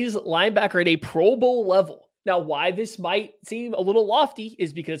plays linebacker at a Pro Bowl level. Now, why this might seem a little lofty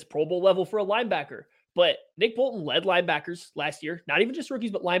is because Pro Bowl level for a linebacker. But Nick Bolton led linebackers last year, not even just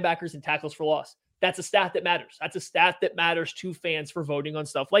rookies, but linebackers and tackles for loss. That's a stat that matters. That's a stat that matters to fans for voting on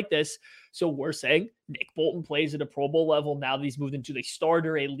stuff like this. So we're saying Nick Bolton plays at a Pro Bowl level now that he's moved into the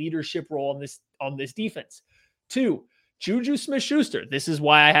starter, a leadership role on this defense. 2, Juju Smith-Schuster. This is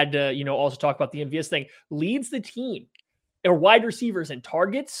why I had to, also talk about the MVS thing. Leads the team or wide receivers in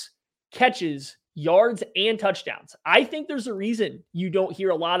targets, catches, yards, and touchdowns. I think there's a reason you don't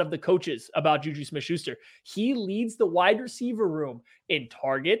hear a lot of the coaches about Juju Smith-Schuster. He leads the wide receiver room in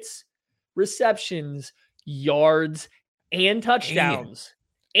targets, receptions, yards, and touchdowns.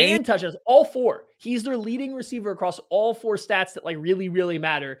 And touchdowns, all 4. He's their leading receiver across all 4 stats that like really, really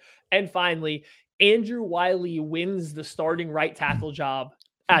matter. And finally, Andrew Wiley wins the starting right tackle job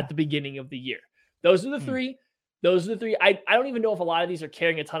at the beginning of the year. Those are the 3. Those are the 3. I don't even know if a lot of these are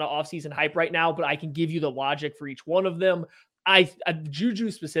carrying a ton of offseason hype right now, but I can give you the logic for each one of them.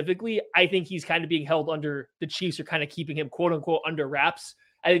 Juju specifically, I think he's kind of being held under, the Chiefs are kind of keeping him quote unquote under wraps.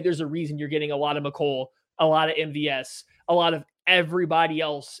 I think there's a reason you're getting a lot of McColl, a lot of MVS, a lot of everybody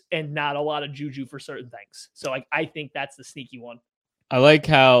else, and not a lot of Juju for certain things. So I think that's the sneaky one. I like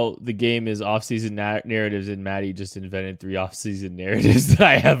how the game is off-season narratives, and Maddie just invented 3 off-season narratives that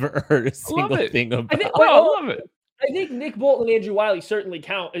I haven't heard a single thing about. I love it. I think Nick Bolton and Andrew Wiley certainly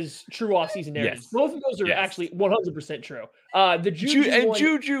count as true off-season narratives. Yes. Both of those are actually 100% true. The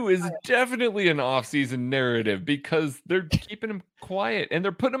Juju is definitely an off-season narrative because they're keeping him quiet and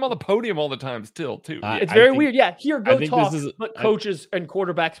they're putting him on the podium all the time still, too. It's very weird. Yeah, here, go talk, but coaches and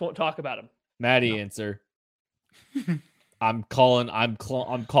quarterbacks won't talk about him. Maddie, answer. I'm calling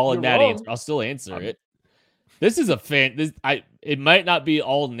Maddie answer. I'll still answer it. This is a fan. It might not be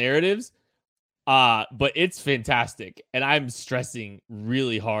all narratives. But it's fantastic. And I'm stressing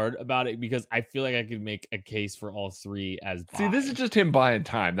really hard about it because I feel like I could make a case for all three as buy. See, this is just him buying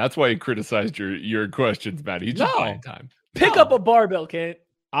time. That's why he criticized your questions, Matt. He's just buying time. Pick up a barbell, Kent.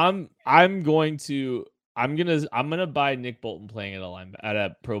 I'm gonna buy Nick Bolton playing at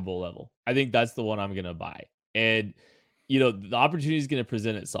a Pro Bowl level. I think that's the one I'm gonna buy. And the opportunity is going to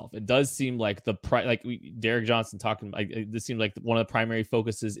present itself. It does seem like Derek Johnson talking. This seems like one of the primary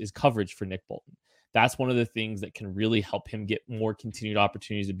focuses is coverage for Nick Bolton. That's one of the things that can really help him get more continued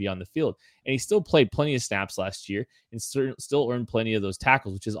opportunities to be on the field. And he still played plenty of snaps last year and still earned plenty of those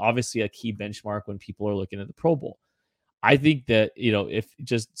tackles, which is obviously a key benchmark when people are looking at the Pro Bowl. I think that if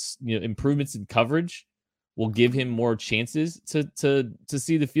just improvements in coverage will give him more chances to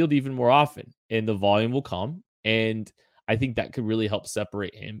see the field even more often, and the volume will come. And I think that could really help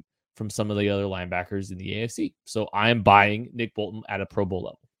separate him from some of the other linebackers in the AFC. So I am buying Nick Bolton at a Pro Bowl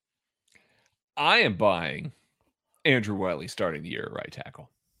level. I am buying Andrew Wiley starting the year at right tackle.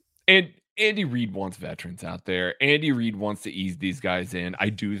 And Andy Reid wants veterans out there. Andy Reid wants to ease these guys in. I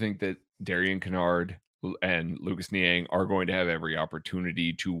do think that Darian Kennard and Lucas Niang are going to have every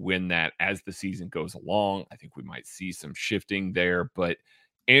opportunity to win that as the season goes along. I think we might see some shifting there, but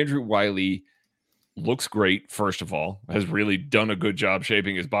Andrew Wiley looks great. First of all, has really done a good job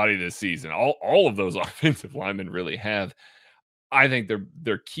shaping his body this season. All of those offensive linemen really have. I think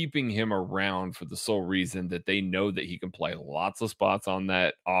they're keeping him around for the sole reason that they know that he can play lots of spots on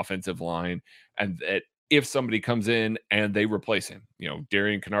that offensive line, and that if somebody comes in and they replace him,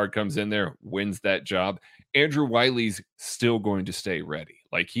 Darian Kennard comes in there, wins that job, Andrew Wiley's still going to stay ready.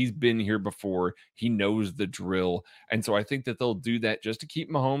 Like, he's been here before. He knows the drill. And so I think that they'll do that just to keep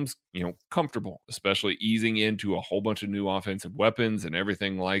Mahomes, comfortable, especially easing into a whole bunch of new offensive weapons and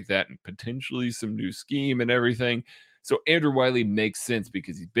everything like that, and potentially some new scheme and everything. So Andrew Wiley makes sense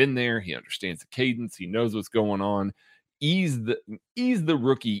because he's been there. He understands the cadence. He knows what's going on. Ease the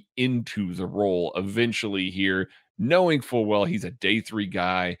rookie into the role eventually here, knowing full well he's a day 3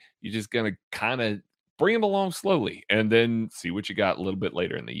 guy. You're just going to kind of bring him along slowly and then see what you got a little bit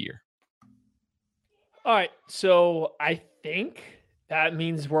later in the year. All right. So I think that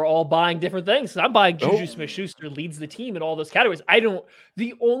means we're all buying different things. I'm buying Juju Smith-Schuster leads the team in all those categories.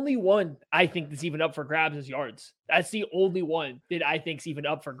 The only one I think that's even up for grabs is yards. That's the only one that I think is even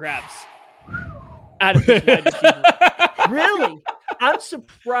up for grabs. Out of this wide receiver. Really? I'm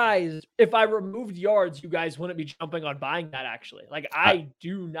surprised if I removed yards, you guys wouldn't be jumping on buying that, actually. I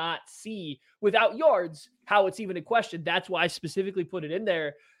do not see, without yards, how it's even a question. That's why I specifically put it in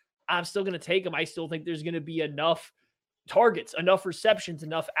there. I'm still going to take him. I still think there's going to be enough targets, enough receptions,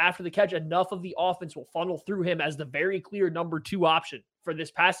 enough after the catch, enough of the offense will funnel through him as the very clear number 2 option for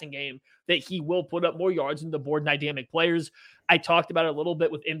this passing game that he will put up more yards than the board dynamic players. I talked about it a little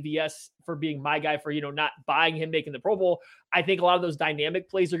bit with MVS for being my guy for, not buying him making the Pro Bowl. I think a lot of those dynamic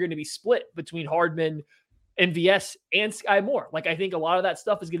plays are going to be split between Hardman, MVS, and Sky Moore. I think a lot of that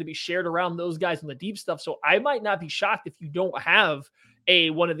stuff is going to be shared around those guys in the deep stuff. So I might not be shocked if you don't have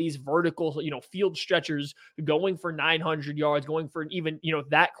one of these vertical, field stretchers going for 900 yards, going for even,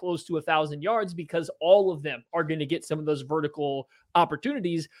 that close to 1,000 yards, because all of them are going to get some of those vertical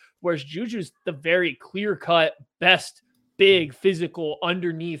opportunities. Whereas Juju's the very clear cut, best, big, physical,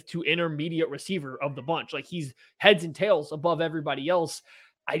 underneath to intermediate receiver of the bunch. He's heads and tails above everybody else.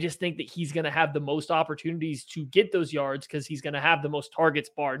 I just think that he's going to have the most opportunities to get those yards because he's going to have the most targets,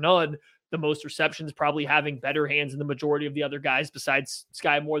 bar none, the most receptions, probably having better hands than the majority of the other guys besides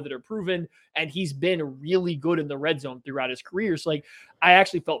Sky Moore that are proven. And he's been really good in the red zone throughout his career. So I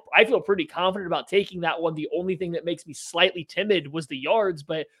feel pretty confident about taking that one. The only thing that makes me slightly timid was the yards,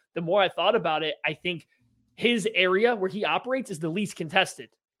 but the more I thought about it, I think his area where he operates is the least contested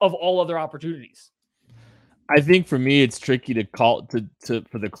of all other opportunities. I think for me, it's tricky to call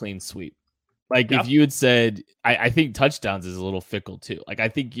for the clean sweep. If you had said, I think touchdowns is a little fickle too. I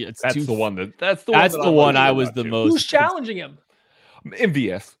think that's the one I was the most. Who's challenging him?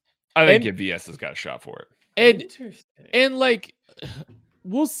 MVS. I think MVS has got a shot for it. And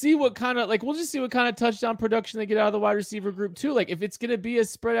we'll see what kind of we'll just see what kind of touchdown production they get out of the wide receiver group too. If it's gonna be as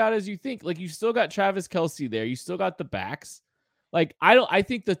spread out as you think, you still got Travis Kelce there, you still got the backs. I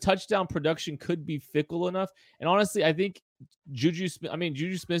think the touchdown production could be fickle enough. And honestly, I think Juju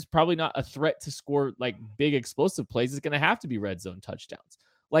Smith's probably not a threat to score big explosive plays. It's going to have to be red zone touchdowns.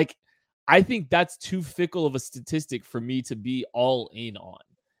 I think that's too fickle of a statistic for me to be all in on.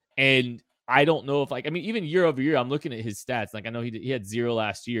 And I don't know if even year over year, I'm looking at his stats. I know he had 0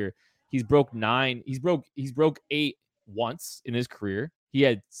 last year. He's broke 9. He's broke 8 once in his career. He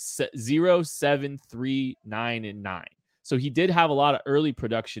had 0, 7, 3, 9, and 9. So he did have a lot of early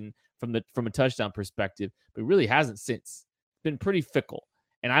production from a touchdown perspective, but really hasn't since. Been pretty fickle.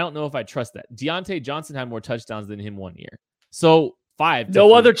 And I don't know if I trust that. Deontay Johnson had more touchdowns than him 1 year. So 5.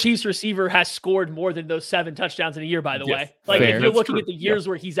 No other Chiefs receiver has scored more than those 7 touchdowns in a year, by the way. Like, fair. if you're looking at the years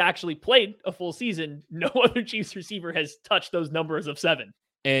where he's actually played a full season, no other Chiefs receiver has touched those numbers of 7.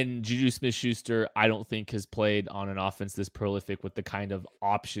 And Juju Smith-Schuster, I don't think has played on an offense this prolific with the kind of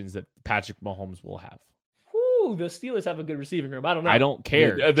options that Patrick Mahomes will have. Ooh, the Steelers have a good receiving room. I don't know. I don't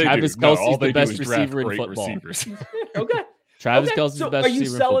care. Yeah, Travis do. No, Kelce's the best do is draft receiver in great football. receivers. Okay. Travis Kelce's the best receiver in football. Are you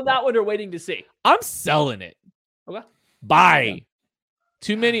selling that one or waiting to see? I'm selling it. Okay. Buy.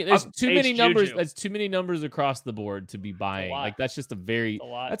 Too many. There's too many numbers. Juju. That's too many numbers across the board to be buying. Like, that's just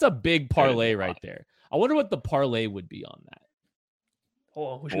that's a big That parlay is a right lot. there. I wonder what the parlay would be on that.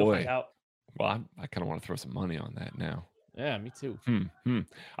 Oh, we should go find out. Well, I kind of want to throw some money on that now. Yeah, me too.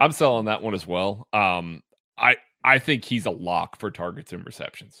 I'm selling that one as well. I think he's a lock for targets and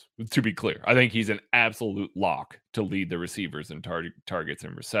receptions. To be clear, I think he's an absolute lock to lead the receivers in targets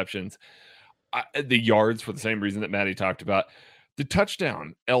and receptions. The yards, for the same reason that Maddie talked about, the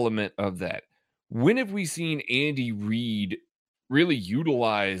touchdown element of that. When have we seen Andy Reid really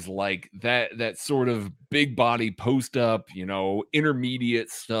utilize like that sort of big body post up, intermediate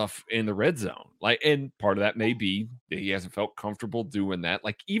stuff in the red zone? Like, and part of that may be that he hasn't felt comfortable doing that.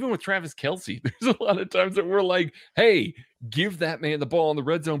 Like, even with Travis Kelce, there's a lot of times that we're like, hey, give that man the ball in the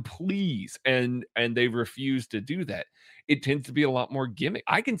red zone, please. And they refuse to do that. It tends to be a lot more gimmick.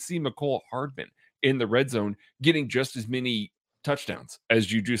 I can see McCole Hardman in the red zone getting just as many touchdowns as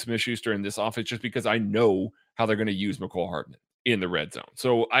Juju Smith-Schuster in this offense, just because I know how they're going to use McCole Hardman in the red zone.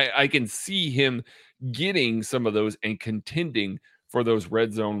 So I can see him getting some of those and contending for those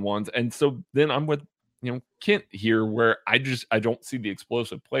red zone ones. And so then I'm with, Kent here, where I don't see the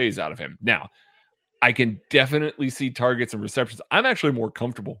explosive plays out of him. Now, I can definitely see targets and receptions. I'm actually more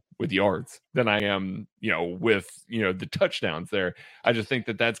comfortable with yards than I am, with, the touchdowns there. I just think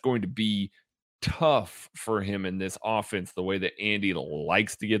that that's going to be tough for him in this offense, the way that Andy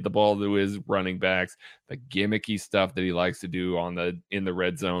likes to get the ball to his running backs, the gimmicky stuff that he likes to do in the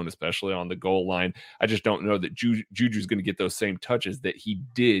red zone, especially on the goal line. I just don't know that Juju's going to get those same touches that he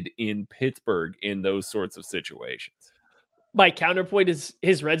did in Pittsburgh in those sorts of situations. My counterpoint is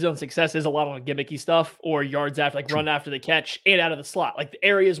his red zone success is a lot on gimmicky stuff or yards after, like run after the catch and out of the slot, like the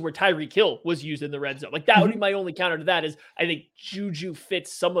areas where Tyreek Hill was used in the red zone. Like, that would be my only counter to that. Is I think Juju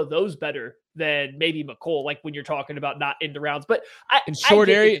fits some of those better than maybe McCole, like when you're talking about not into rounds. But short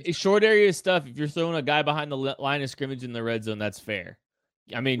area stuff, if you're throwing a guy behind the line of scrimmage in the red zone, that's fair.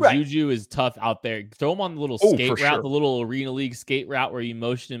 I mean, right. Juju is tough out there. Throw him on the little skate route, sure. The little Arena League skate route where you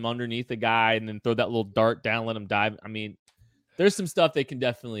motion him underneath the guy and then throw that little dart down, let him dive. I mean, there's some stuff they can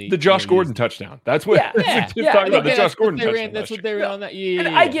definitely. The Josh Gordon touchdown. That's what talking about. The Josh Gordon touchdown. That's what they ran on that.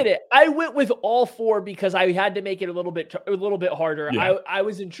 Yeah. I get it. I went with all 4 because I had to make it a little bit harder. Yeah. I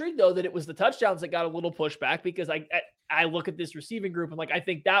was intrigued though that it was the touchdowns that got a little pushback, because I look at this receiving group and like, I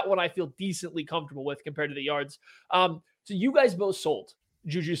think that one I feel decently comfortable with compared to the yards. So you guys both sold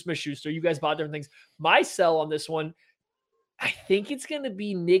Juju Smith-Schuster. You guys bought different things. My sell on this one, I think it's going to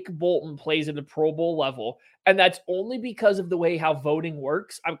be Nick Bolton plays at the Pro Bowl level. And that's only because of the way how voting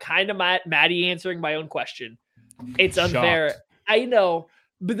works. I'm kind of Maddie answering my own question. It's unfair. Shocked. I know,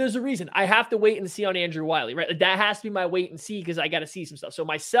 but there's a reason. I have to wait and see on Andrew Wiley, right? That has to be my wait and see, because I got to see some stuff. So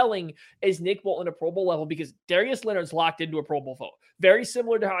my selling is Nick Bolton at a Pro Bowl level, because Darius Leonard's locked into a Pro Bowl vote. Very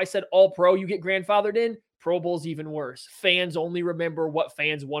similar to how I said all pro, you get grandfathered in. Pro Bowl's even worse. Fans only remember what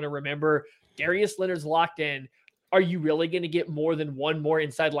fans want to remember. Darius Leonard's locked in. Are you really going to get more than one more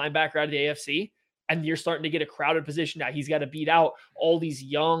inside linebacker out of the AFC? And you're starting to get a crowded position now. He's got to beat out all these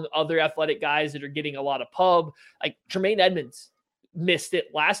young, other athletic guys that are getting a lot of pub. Like Tremaine Edmonds missed it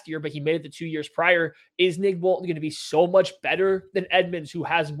last year, but he made it the 2 years prior. Is Nick Bolton going to be so much better than Edmonds, who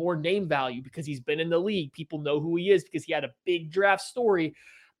has more name value because he's been in the league? People know who he is because he had a big draft story.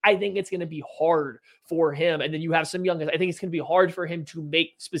 I think it's going to be hard for him. And then you have some young guys. I think it's going to be hard for him to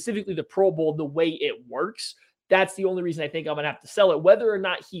make specifically the Pro Bowl the way it works. That's the only reason I think I'm going to have to sell it. Whether or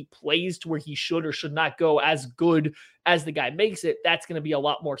not he plays to where he should or should not go as good as the guy makes it, that's going to be a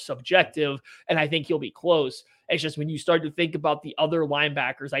lot more subjective, and I think he'll be close. It's just when you start to think about the other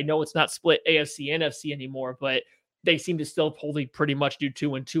linebackers, I know it's not split AFC, NFC anymore, but they seem to still probably pretty much do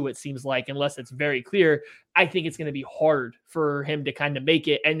 2 and 2, it seems like, unless it's very clear. I think it's going to be hard for him to kind of make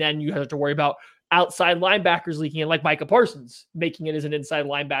it, and then you have to worry about outside linebackers leaking in, like Micah Parsons making it as an inside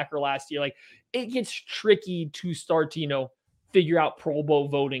linebacker last year. Like, it gets tricky to start to, figure out Pro Bowl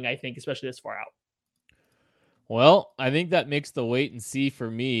voting, I think, especially this far out. Well, I think that makes the wait and see for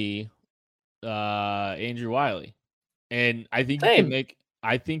me, Andrew Wiley. And I think you can make,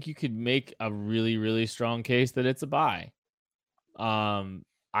 I think you could make a really, really strong case that it's a buy. I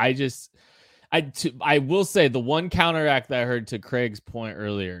will say the one counteract that I heard to Craig's point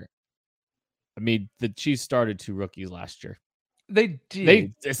earlier. I mean, the Chiefs started 2 rookies last year. They did.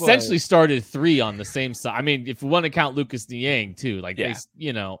 They essentially started 3 on the same side. I mean, if we want to count Lucas Niang too, they,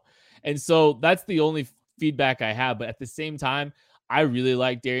 and so that's the only feedback I have. But at the same time, I really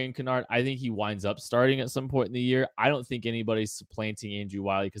like Darian Kinnard. I think he winds up starting at some point in the year. I don't think anybody's supplanting Andrew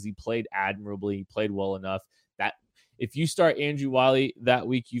Wiley because he played admirably. He played well enough that if you start Andrew Wiley that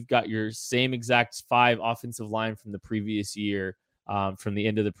week, you've got your same exact 5 offensive line from the previous year. From the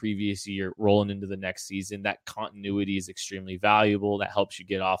end of the previous year rolling into the next season. That continuity is extremely valuable. That helps you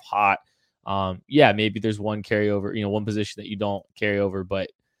get off hot. Maybe there's one carryover, one position that you don't carry over, but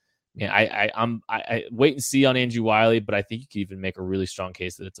I wait and see on Andrew Wiley, but I think you could even make a really strong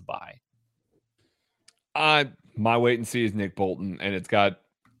case that it's a buy. My wait and see is Nick Bolton, and it's got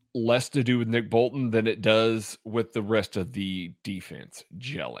less to do with Nick Bolton than it does with the rest of the defense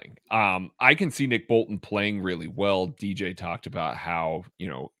gelling. I can see Nick Bolton playing really well. DJ talked about how,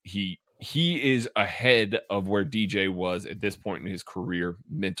 he is ahead of where DJ was at this point in his career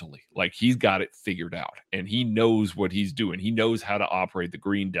mentally. Like, he's got it figured out and he knows what he's doing. He knows how to operate the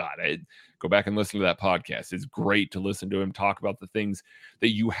green dot. Go back and listen to that podcast. It's great to listen to him talk about the things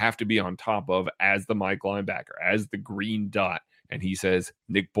that you have to be on top of as the Mike linebacker, as the green dot. And he says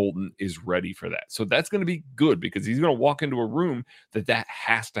Nick Bolton is ready for that. So that's going to be good because he's going to walk into a room that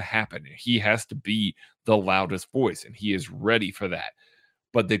has to happen. He has to be the loudest voice, and he is ready for that.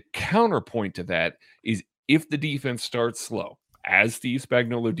 But the counterpoint to that is if the defense starts slow, as Steve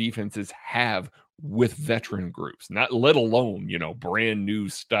Spagnuolo defenses have with veteran groups, not let alone, brand new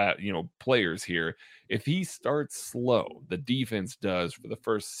style, players here. If he starts slow, the defense does for the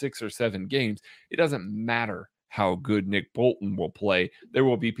first 6 or 7 games, it doesn't matter how good Nick Bolton will play. There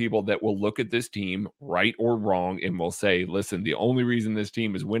will be people that will look at this team, right or wrong, and will say, listen, the only reason this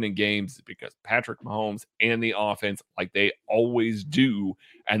team is winning games is because Patrick Mahomes and the offense, like they always do,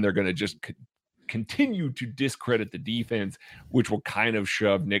 and they're going to just continue to discredit the defense, which will kind of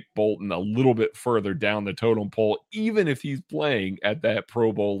shove Nick Bolton a little bit further down the totem pole, even if he's playing at that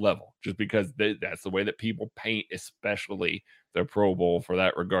Pro Bowl level, just because that's the way that people paint, especially the Pro Bowl for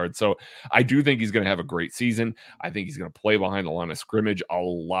that regard. So I do think he's going to have a great season. I think he's going to play behind the line of scrimmage a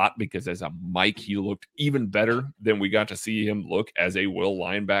lot because as a Mike, he looked even better than we got to see him look as a will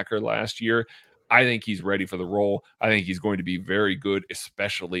linebacker last year. I think he's ready for the role. I think he's going to be very good,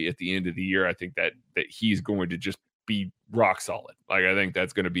 especially at the end of the year. I think that he's going to just be rock solid. Like, I think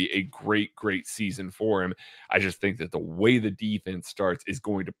that's going to be a great, great season for him. I just think that the way the defense starts is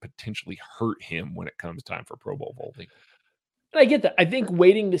going to potentially hurt him when it comes time for Pro Bowl voting. And I get that. I think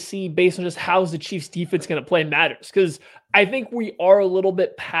waiting to see based on just how's the Chiefs defense going to play matters, because I think we are a little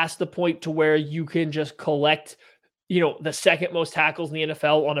bit past the point to where you can just collect the second most tackles in the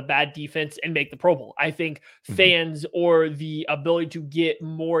NFL on a bad defense and make the Pro Bowl. I think fans or the ability to get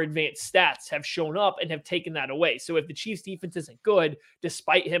more advanced stats have shown up and have taken that away. So if the Chiefs defense isn't good,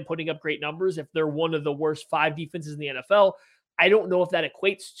 despite him putting up great numbers, if they're one of the worst 5 defenses in the NFL, I don't know if that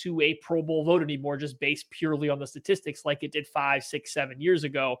equates to a Pro Bowl vote anymore, just based purely on the statistics like it did 5, 6, 7 years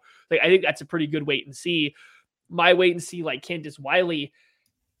ago. Like, I think that's a pretty good wait and see. My wait and see, like Candace Wiley,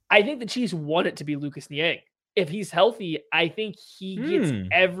 I think the Chiefs want it to be Lucas Niang. If he's healthy, I think he gets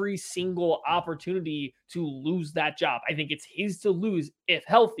every single opportunity to lose that job. I think it's his to lose if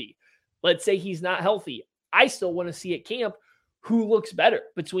healthy. Let's say he's not healthy. I still want to see at camp who looks better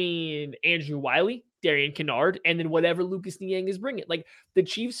between Andrew Wiley, Darian Kinnard, and then whatever Lucas Niang is bringing. Like, the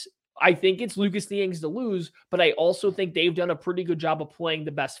Chiefs, I think it's Lucas Niang's to lose, but I also think they've done a pretty good job of playing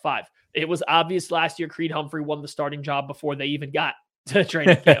the best 5. It was obvious last year Creed Humphrey won the starting job before they even got to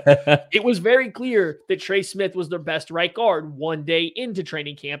training camp. It was very clear that Trey Smith was their best right guard one day into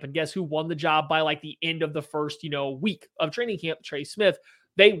training camp. And guess who won the job by like the end of the first, week of training camp? Trey Smith.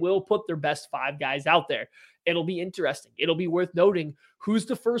 They will put their best 5 guys out there. It'll be interesting. It'll be worth noting who's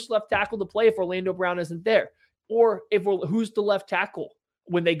the first left tackle to play if Orlando Brown isn't there, or who's the left tackle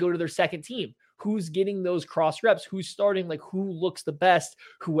when they go to their second team. Who's getting those cross reps? Who's starting? Like, who looks the best?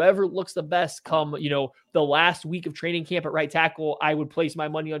 Whoever looks the best come, the last week of training camp at right tackle, I would place my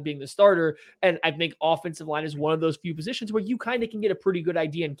money on being the starter. And I think offensive line is one of those few positions where you kind of can get a pretty good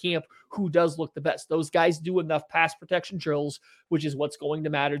idea in camp who does look the best. Those guys do enough pass protection drills, which is what's going to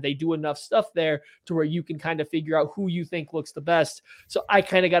matter. They do enough stuff there to where you can kind of figure out who you think looks the best. So I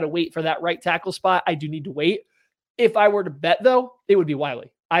kind of got to wait for that right tackle spot. I do need to wait. If I were to bet, though, it would be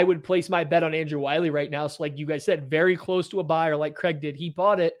Wiley. I would place my bet on Andrew Wiley right now. So like you guys said, very close to a buy, or like Craig did, he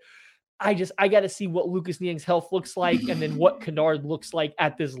bought it. I got to see what Lucas Niang's health looks like and then what Kennard looks like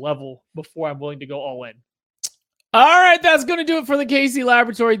at this level before I'm willing to go all in. All right, that's going to do it for the KC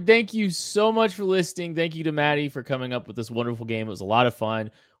Laboratory. Thank you so much for listening. Thank you to Maddie for coming up with this wonderful game. It was a lot of fun.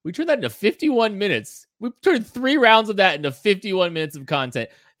 We turned that into 51 minutes. We turned 3 rounds of that into 51 minutes of content.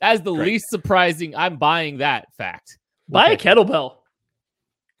 That is the least surprising. I'm buying that fact. Buy a kettlebell.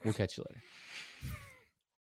 We'll catch you later.